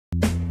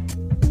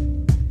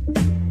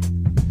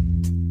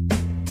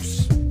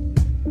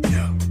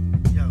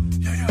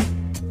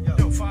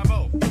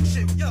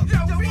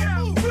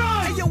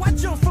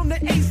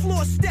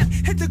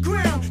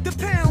ground, the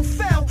pound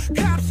fell.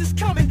 Cops is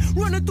coming,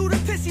 running through the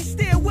pissy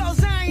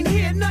stairwells. I ain't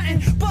hear nothing,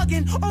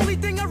 bugging. Only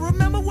thing I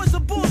remember was a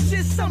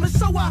bullshit summer.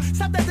 So I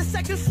stopped at the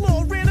second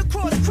floor, ran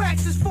across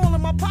cracks is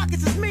falling. My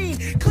pockets is mean,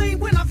 clean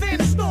when I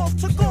vanished off.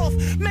 Took off,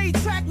 made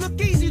track look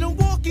easy. The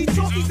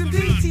walkie-talkies and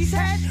DTs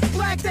had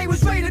black. They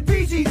was rated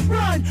PG.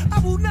 Run, I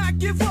will not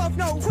give up.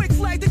 No, quick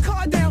flag the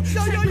car down.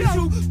 Yo, yo,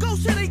 yo, go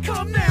till they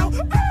come now.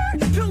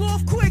 Peel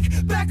off quick,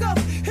 back up,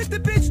 hit the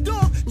bitch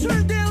dog,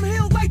 turn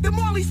downhill like the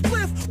Marley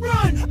spliff.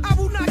 Run, I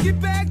will not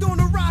get bagged on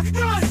the rock.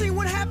 I seen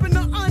what happened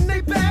to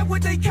they bad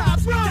with they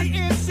cops. Run, they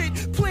amp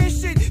shit, plan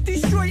shit,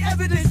 destroy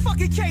evidence.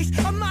 Fucking case,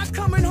 I'm not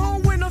coming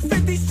home when I'm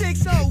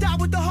 56. Die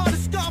with the heart of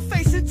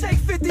Scarface and take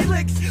 50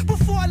 licks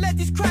before I let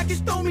these crackers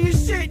throw me in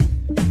shit.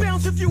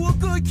 Bounce if you a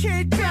good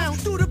kid,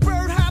 bounce through the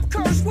bird hop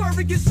curse, word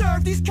and get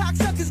served. These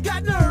cocksuckers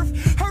got nerve.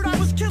 Heard I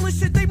was killing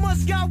shit, they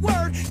must got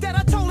word that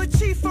I told the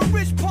chief for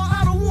rich part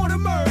I don't wanna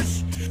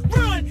merge.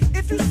 Run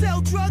if you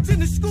sell drugs in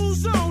the school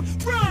zone.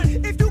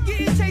 Run if you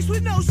getting chased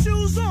with no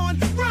shoes on.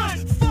 Run,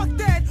 fuck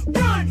that.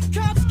 Run,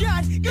 cops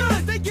got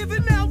guns, they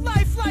giving out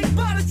life like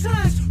by the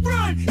tons.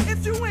 Run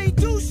if you ain't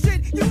do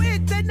shit, you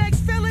hit that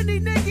next felony.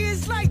 Nigga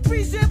is like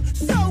 3 zip.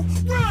 So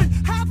run,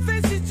 hop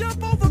fences,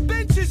 jump over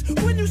benches.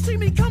 When you see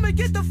me coming,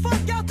 get the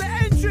fuck out the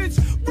entrance.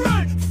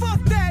 Run,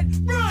 fuck that.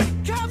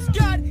 Run, cops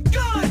got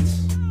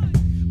guns,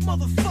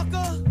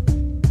 motherfucker.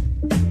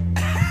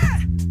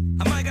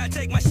 I might gotta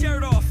take my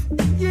shirt off.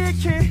 Yeah,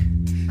 kid.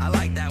 I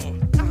like that one.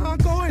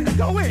 Go in,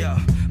 go in. Yeah,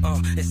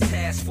 it's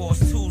Task Force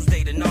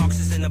Tuesday. The Knox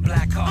is in the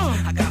black car.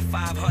 I got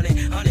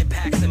 100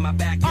 packs in my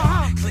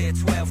backyard. Clear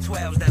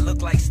 12-12s that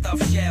look like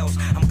stuffed shells.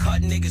 I'm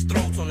cutting niggas'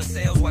 throats on the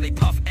sales while they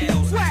puff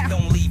L's.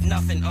 Don't leave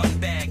nothing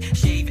unbagged.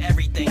 Shave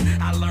everything.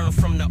 I learned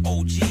from the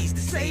OGs to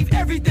save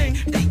everything.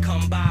 They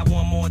come by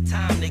one more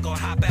time, they gon'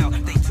 hop out.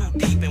 They too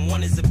deep and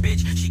one is a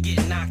bitch, she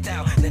getting knocked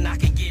out. Then I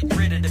can get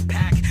rid of the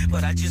pack,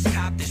 but I just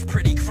copped this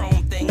pretty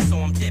chrome thing, so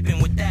I'm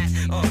dipping with that.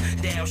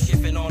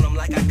 Downshifting on them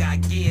like I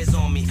got gears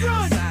on me.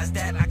 Besides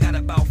that, I got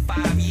about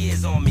 5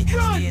 years on me.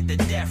 Scared to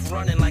death,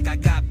 running like I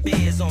got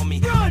bears on me.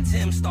 My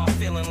Tim start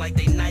feeling like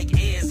they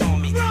Nike Airs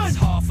on me. It's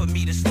hard for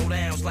me to slow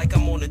down, it's like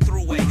I'm on the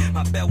thruway.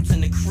 My belt's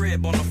in the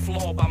crib on the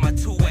floor by my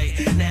two-way.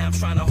 Now I'm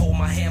trying to hold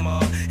my hammer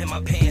up in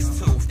my pants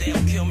too. If they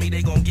don't kill me,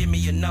 they gon' give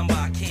me a number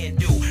I can't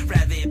do.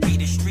 Rather it be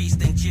the streets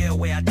than jail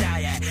where I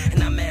die at.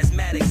 And I'm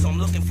asthmatic, so I'm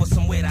looking for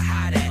somewhere to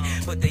hide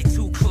at. But they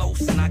too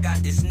close, and I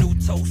got this new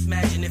toast.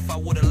 Imagine if I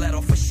would've let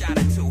off a shot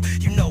or two.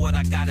 You know what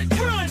I gotta do.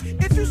 Run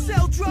if you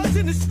sell drugs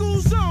in the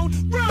school zone.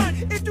 Run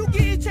if you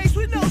getting chased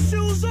with no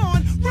shoes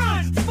on.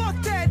 Run,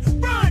 fuck that.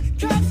 Run,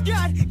 cops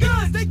got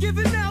guns, they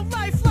giving out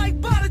life like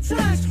by the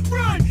tons.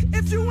 Run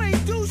if you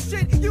ain't do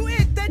shit, you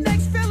hit that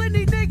next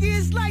felony. Nigga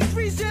is like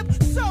 3 zip.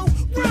 So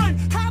run,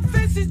 hop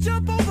fences,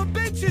 jump over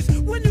benches.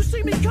 When you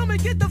see me coming,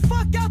 get the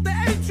fuck out the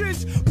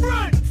entrance.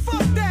 Run,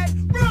 fuck that.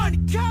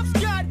 Run, cops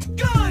got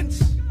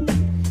guns,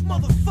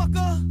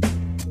 motherfucker.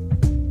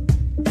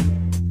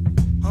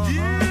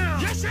 Yeah.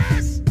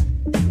 Yes.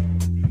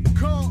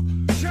 Called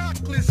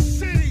Chocolate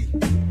City.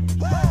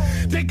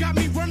 They got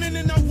me running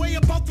and I weigh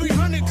about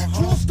 300.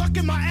 Drool stuck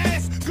in my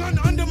ass, gun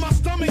under my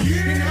stomach.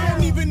 And I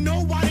don't even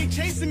know why they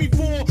chasing me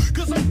for.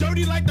 Cause I'm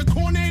dirty like the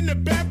corner in the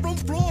bathroom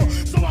floor.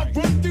 So I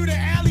run through the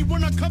alley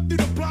when I come through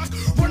the block.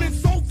 Running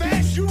so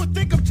fast you would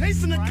think I'm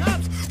chasing the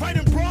cops. Right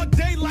in broad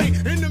daylight,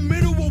 in the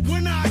middle of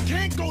winter. I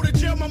can't go to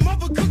jail, my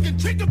mother cooking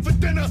chicken for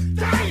dinner.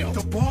 Damn!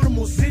 The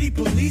Baltimore City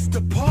Police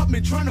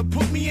Department trying to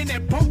put me in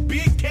that bunk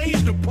big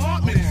cage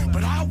department.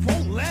 But I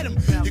won't let him,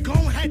 you're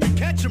gonna have to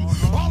catch him.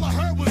 All I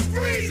heard was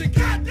freezing,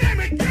 goddamn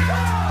it, God!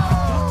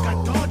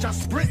 I dodge, I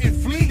sprint and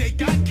flee. They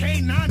got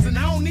K9s and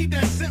I don't need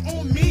that scent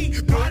on me.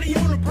 Body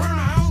on the burner,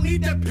 I don't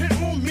need that pit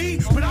on me.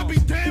 But I'll be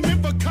damned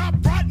if a cop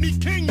Rodney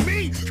King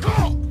me.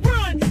 Go!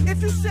 Run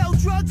if you sell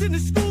drugs in the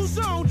school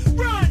zone.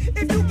 Run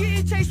if you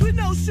getting chased with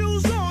no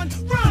shoes on.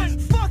 Run,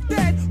 fuck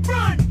that.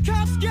 Run,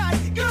 cops got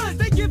guns,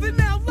 they giving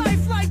out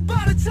life like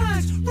by the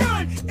tons.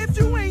 Run if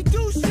you ain't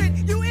do shit,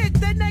 you hit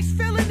that next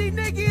felony.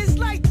 Nigga is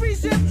like 3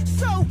 zip.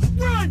 So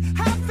run,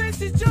 hop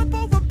fences, jump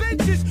over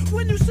benches.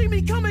 When you see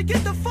me coming,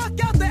 get the fuck